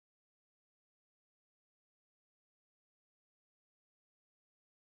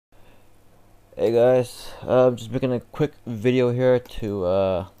Hey guys, just making a quick video here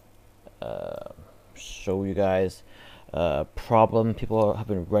to show you guys a problem people have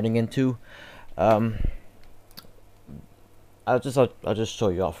been running into. Um, I'll just show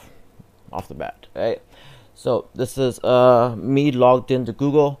you off the bat. Right. So this is me logged into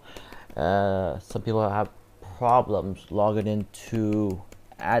Google. Some people have problems logging into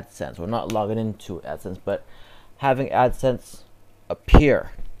Adsense, or not logging into Adsense, but having Adsense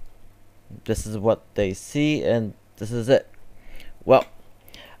appear. This is what they see, and this is it. Well,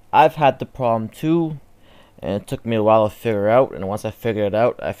 I've had the problem too, and it took me a while to figure out. And once I figured it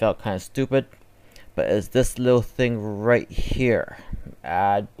out, I felt kind of stupid. But it's this little thing right here,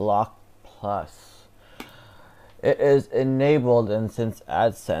 Ad Block Plus. It is enabled, and since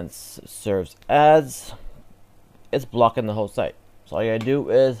AdSense serves ads, it's blocking the whole site. So all you gotta do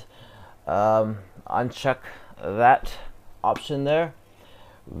is uncheck that option there,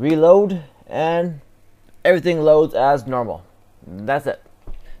 reload, and everything loads as normal. That's it.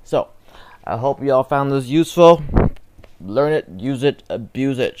 So I hope you all found this useful. Learn it, use it,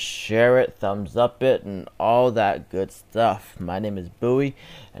 abuse it, share it, thumbs up it, and all that good stuff. My name is Bowie,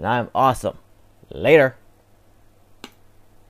 and I'm awesome. Later.